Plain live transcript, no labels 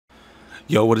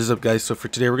Yo, what is up, guys? So for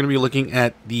today we're going to be looking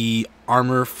at the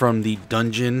armor from the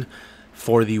dungeon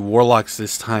for the Warlocks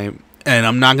this time. And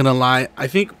I'm not going to lie, I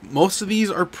think most of these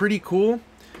are pretty cool.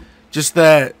 Just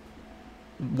that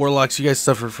Warlocks, you guys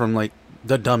suffer from like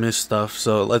the dumbest stuff.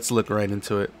 So let's look right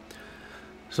into it.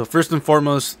 So first and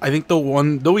foremost, I think the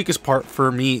weakest part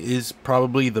for me is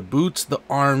probably the boots, the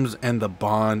arms, and the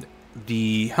bond.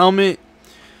 The helmet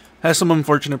has some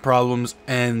unfortunate problems,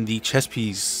 and the chest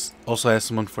piece also has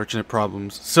some unfortunate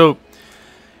problems. So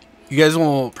you guys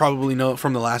will probably know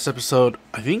from the last episode.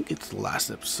 I think it's the last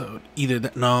episode.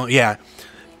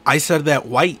 I said that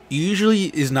white usually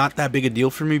is not that big a deal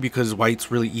for me because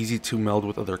white's really easy to meld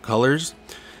with other colors.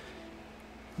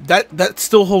 That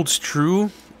still holds true,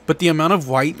 but the amount of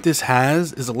white this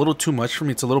has is a little too much for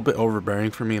me. It's a little bit overbearing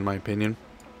for me, in my opinion,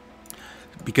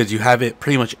 because you have it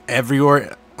pretty much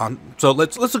everywhere. So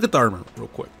let's look at the armor real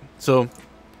quick. So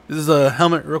this is a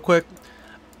helmet real quick.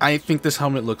 I think this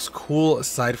helmet looks cool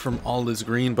aside from all this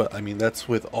green, but I mean that's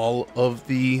with all of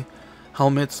the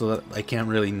helmets, so that I can't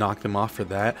really knock them off for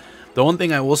that. The one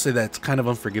thing I will say that's kind of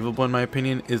unforgivable in my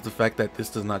opinion is the fact that this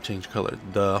does not change color.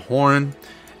 The horn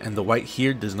and the white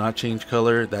here does not change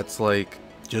color. That's like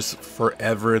just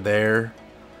forever there.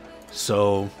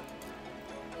 So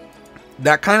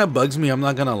that kind of bugs me, I'm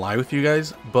not gonna lie with you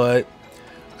guys, but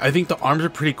I think the arms are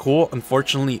pretty cool.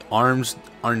 Unfortunately, arms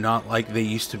are not like they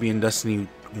used to be in Destiny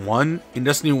 1. In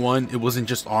Destiny 1, it wasn't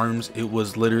just arms, it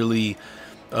was literally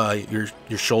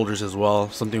your shoulders as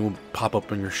well. Something will pop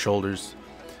up on your shoulders.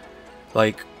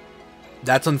 Like,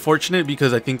 that's unfortunate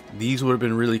because I think these would have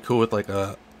been really cool with like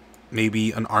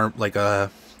maybe an arm, like a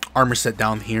armor set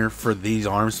down here for these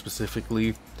arms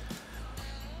specifically.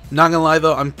 Not gonna lie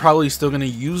though, I'm probably still gonna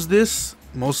use this,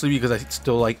 mostly because I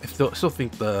still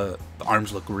think the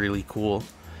arms look really cool.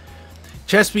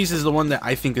 Chest piece is the one that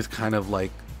I think is kind of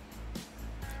like,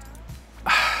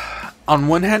 on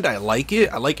one hand I like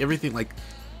it, I like everything. Like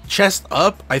chest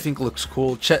up I think looks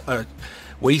cool,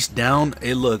 waist down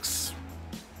it looks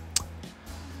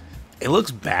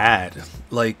bad.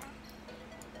 Like,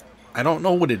 I don't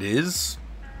know what it is,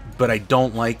 but I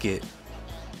don't like it.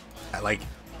 I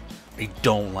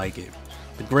don't like it.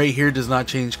 The gray here does not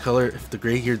change color. If the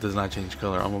gray here does not change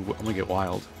color, I'm gonna get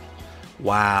wild.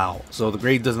 Wow. So the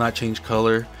gray does not change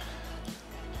color.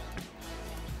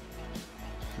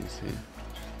 Let me see.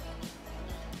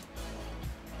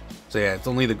 So yeah, it's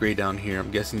only the gray down here.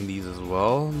 I'm guessing these as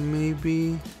well,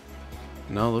 maybe.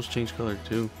 No, those change color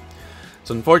too. It's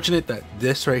unfortunate that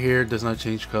this right here does not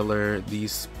change color.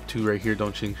 These two right here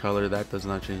don't change color. That does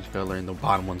not change color, and the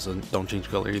bottom ones don't change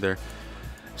color either.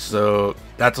 So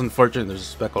that's unfortunate. There's a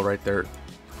speckle right there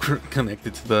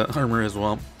connected to the armor as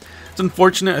well. It's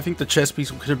unfortunate. I think the chest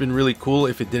piece could have been really cool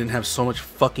if it didn't have so much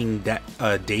fucking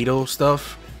dado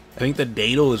stuff. I think the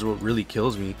dado is what really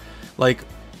kills me. Like,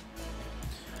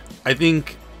 I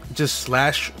think just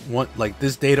slash one, like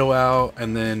this dado out,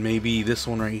 and then maybe this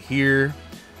one right here,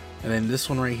 and then this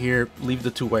one right here. Leave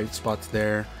the two white spots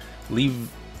there.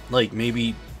 Leave like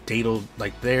maybe dado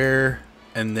like there,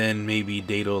 and then maybe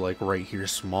dado like right here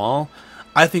small.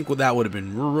 I think that would have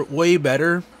been way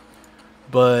better,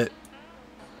 but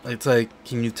it's like,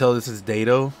 can you tell this is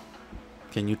dado?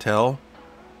 Can you tell?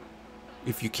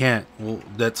 If you can't, well,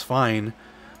 that's fine,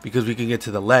 because we can get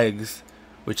to the legs,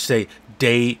 which say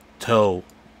dado.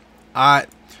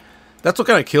 That's what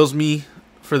kind of kills me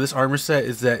for this armor set,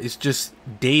 is that it's just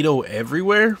dado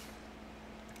everywhere.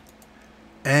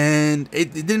 And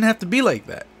it didn't have to be like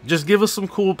that. Just give us some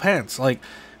cool pants. Like,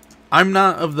 I'm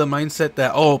not of the mindset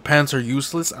that, oh, pants are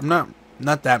useless. I'm not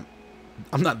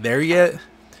there yet.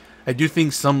 I do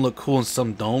think some look cool and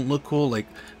some don't look cool. Like,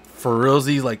 for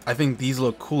realsies, like, I think these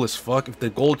look cool as fuck. If the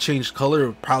gold changed color, it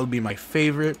would probably be my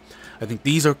favorite. I think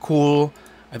these are cool.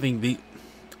 I think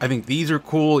these are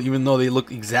cool, even though they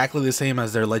look exactly the same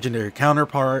as their legendary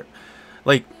counterpart.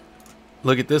 Like,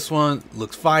 look at this one,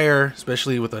 looks fire,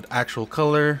 especially with an actual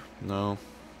color. No.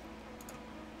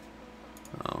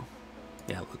 Oh.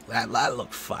 Yeah, look, that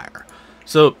looked fire.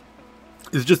 So,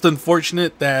 it's just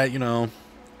unfortunate that, you know,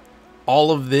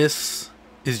 all of this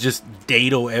is just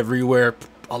dado everywhere.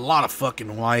 A lot of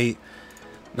fucking white.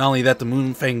 Not only that, the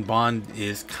Moonfang bond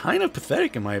is kind of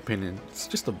pathetic in my opinion. It's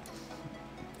just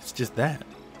that.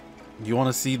 You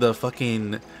want to see the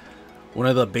fucking, one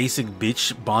of the basic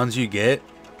bitch bonds you get?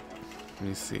 Let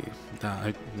me see. Nah,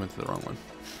 I went to the wrong one.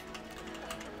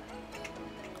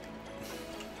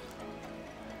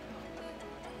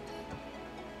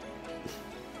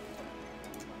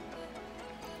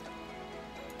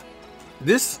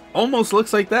 This almost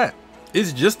looks like that.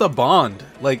 It's just a bond.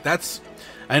 Like, that's,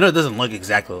 I know it doesn't look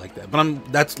exactly like that,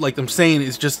 but that's like I'm saying,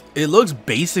 it's just, it looks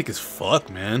basic as fuck,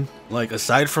 man. Like,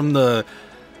 aside from the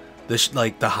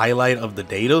highlight of the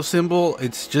dado symbol,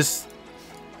 it's just,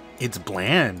 it's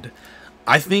bland.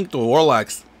 I think the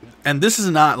Warlocks, and this is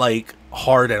not like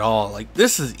hard at all, like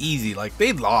this is easy, like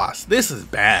they lost, this is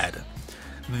bad.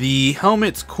 The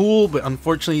helmet's cool, but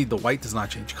unfortunately the white does not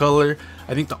change color.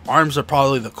 I think the arms are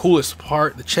probably the coolest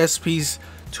part. The chest piece,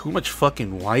 too much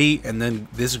fucking white, and then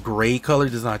this gray color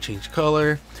does not change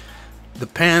color. The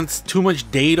pants, too much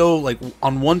dado, like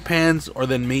on one pants, or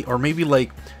maybe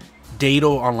like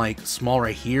dado on like small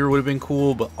right here would have been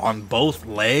cool, but on both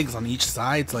legs on each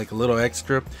side it's like a little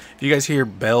extra. If you guys hear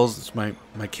bells, it's my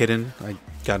kitten. I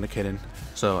got a kitten,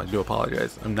 so I do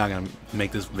apologize. I'm not gonna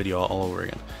make this video all over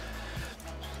again.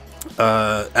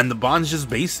 And the bond's just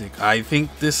basic. I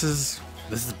think this is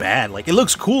bad. Like, it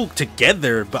looks cool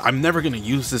together, but I'm never gonna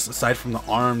use this aside from the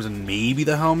arms and maybe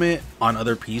the helmet on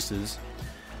other pieces.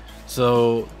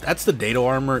 So that's the dado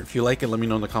armor. If you like it, let me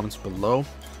know in the comments below.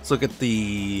 Let's look at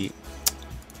the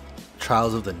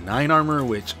Trials of the 9 armor,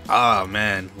 which,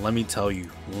 man, let me tell you.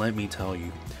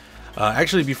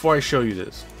 Actually, before I show you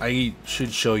this, I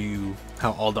should show you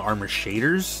how all the armor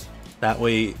shaders. That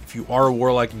way, if you are a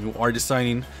Warlock and you are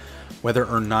deciding whether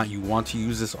or not you want to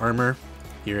use this armor,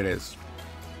 here it is.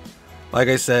 Like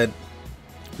I said,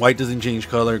 white doesn't change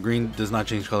color, green does not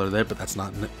change color there, but that's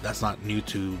not new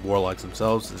to Warlocks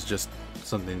themselves. It's just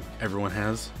something everyone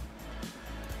has.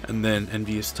 And then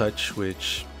Envious Touch,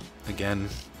 which, again,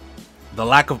 the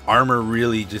lack of armor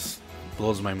really just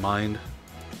blows my mind.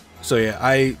 So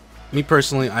yeah, me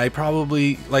personally, I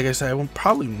probably, like I said, I will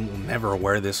never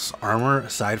wear this armor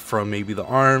aside from maybe the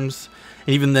arms.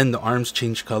 And even then, the arms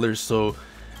change colors. So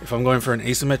if I'm going for an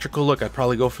asymmetrical look, I'd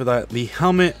probably go for that. The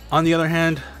helmet, on the other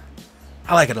hand,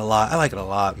 I like it a lot. I like it a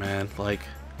lot, man. Like,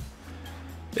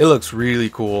 it looks really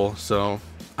cool. So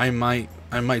I might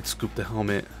scoop the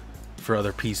helmet for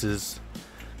other pieces,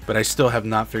 but I still have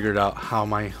not figured out how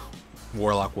my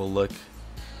Warlock will look.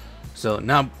 So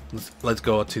now let's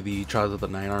go to the Trials of the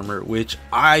 9 armor, which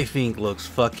I think looks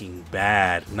fucking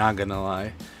bad, not gonna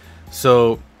lie.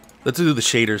 So let's do the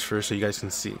shaders first so you guys can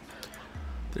see.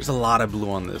 There's a lot of blue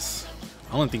on this.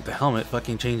 I don't think the helmet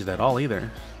fucking changed at all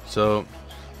either. So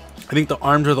I think the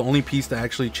arms are the only piece that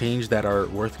actually changed that are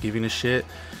worth giving a shit.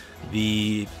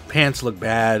 The pants look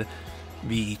bad.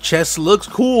 The chest looks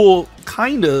cool,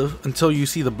 kind of, until you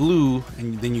see the blue,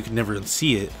 and then you can never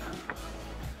see it.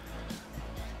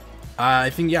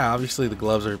 I think, yeah, obviously the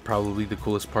gloves are probably the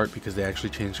coolest part because they actually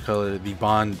change color. The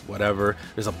bond, whatever.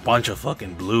 There's a bunch of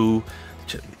fucking blue.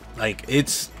 Like,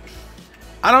 it's...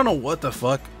 I don't know what the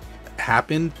fuck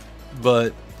happened,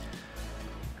 but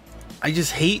I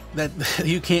just hate that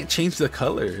you can't change the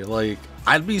color. Like,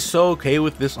 I'd be so okay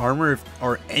with this armor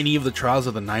or any of the Trials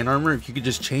of the 9 armor if you could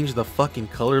just change the fucking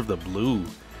color of the blue.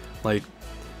 Like,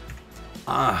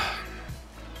 And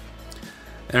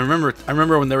I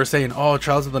remember when they were saying, "Oh,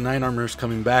 Trials of the 9 armor is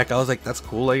coming back." I was like, "That's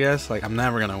cool, I guess." Like, I'm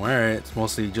never gonna wear it. It's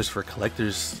mostly just for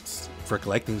collecting's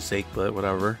sake, but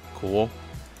whatever. Cool.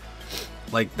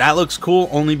 Like, that looks cool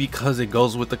only because it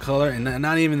goes with the color, and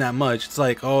not even that much. It's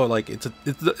like, oh, like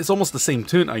it's almost the same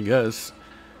tint, I guess.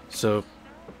 So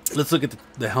let's look at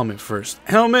the helmet first.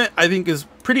 Helmet, I think, is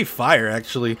pretty fire,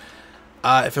 actually.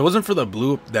 If it wasn't for the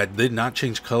blue that did not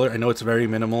change color, I know it's very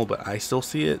minimal, but I still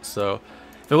see it. So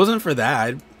if it wasn't for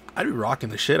that, I'd be rocking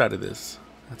the shit out of this.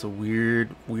 That's a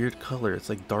weird color. It's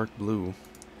like dark blue.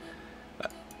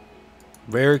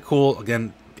 Very cool.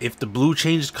 Again, if the blue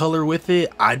changed color with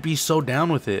it, I'd be so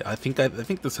down with it. I think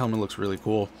this helmet looks really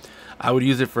cool. I would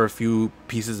use it for a few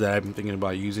pieces that I've been thinking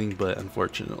about using, but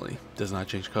unfortunately, it does not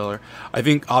change color. I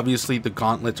think obviously the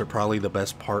gauntlets are probably the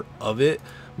best part of it,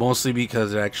 mostly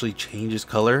because it actually changes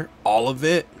color, all of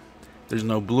it. There's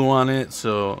no blue on it,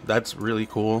 so that's really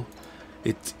cool.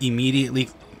 It's immediately,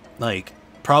 like,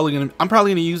 I'm probably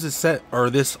gonna use this set or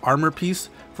this armor piece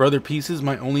for other pieces.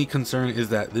 My only concern is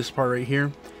that this part right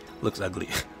here looks ugly.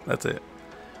 That's it.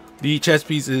 The chest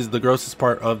piece is the grossest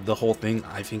part of the whole thing,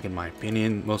 I think, in my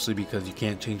opinion, mostly because you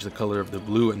can't change the color of the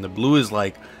blue, and the blue is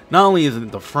like, not only is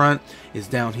it the front, it's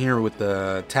down here with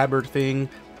the tabard thing,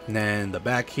 and then the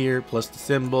back here plus the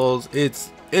symbols.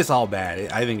 It's all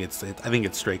bad. I think it's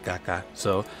straight caca.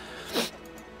 So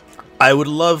I would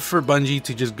love for Bungie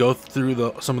to just go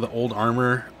through some of the old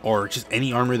armor, or just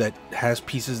any armor that has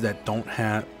pieces that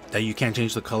that you can't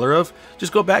change the color of.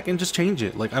 Just go back and just change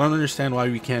it. Like, I don't understand why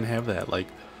we can't have that. Like,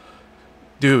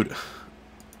 dude,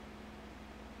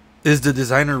 is the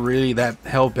designer really that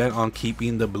hell-bent on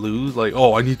keeping the blues? Like,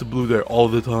 oh, I need the blue there all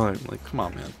the time. Like, come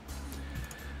on, man.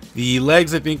 The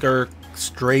legs, I think, are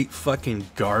straight fucking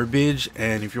garbage,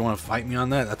 and if you want to fight me on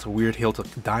that, that's a weird hill to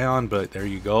die on, but there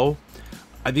you go.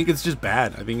 I think it's just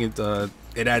bad. I think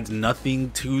it adds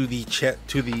nothing to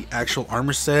the actual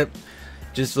armor set.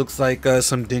 Just looks like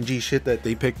some dingy shit that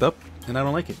they picked up, and I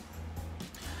don't like it.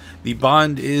 The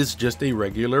bond is just a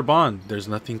regular bond. There's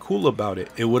nothing cool about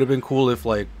it. It would have been cool if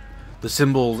like the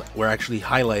symbols were actually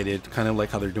highlighted, kind of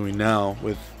like how they're doing now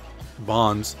with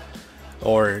bonds,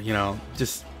 or you know,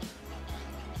 just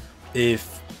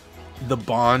if the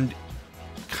bond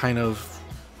kind of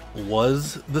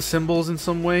was the symbols in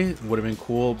some way, would have been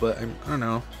cool. But I don't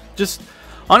know, just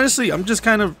honestly I'm just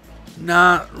kind of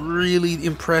not really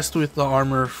impressed with the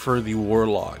armor for the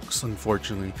Warlocks,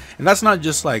 unfortunately. And that's not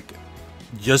just like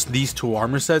just these two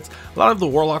armor sets. A lot of the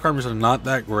Warlock armors are not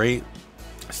that great,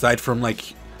 aside from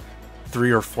like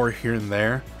 3 or 4 here and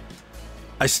there.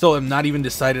 I still am not even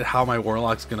decided how my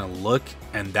Warlock's gonna look,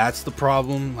 and that's the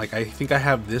problem. Like, I think I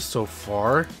have this so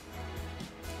far,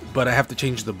 but I have to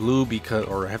change the blue because,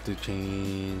 or I have to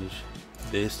change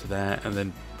this to that, and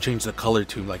then change the color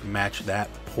to like match that,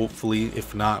 hopefully.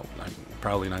 If not, I'm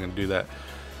probably not gonna do that,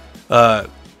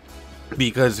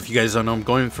 because if you guys don't know, I'm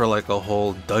going for like a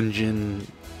whole dungeon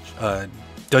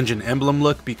emblem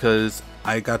look, because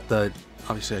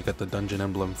obviously I got the dungeon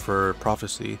emblem for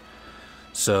Prophecy.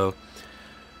 So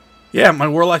yeah, my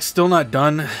Warlock's still not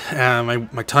done.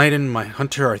 My Titan, my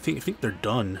Hunter, I think they're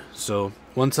done. So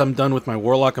once I'm done with my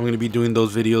Warlock, I'm going to be doing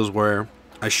those videos where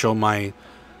I show my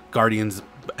Guardians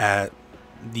at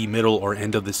the middle or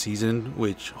end of the season,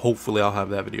 which hopefully I'll have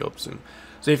that video up soon.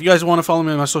 So if you guys want to follow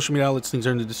me on my social media outlets, things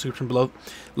are in the description below.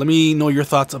 Let me know your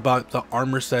thoughts about the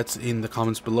armor sets in the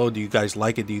comments below. Do you guys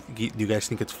like it? Do you guys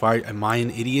think it's fire? Am I an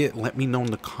idiot? Let me know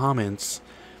in the comments.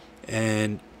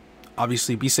 And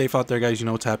obviously, be safe out there, guys. You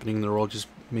know what's happening in the world. Just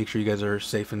make sure you guys are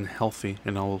safe and healthy,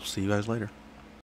 and I will see you guys later.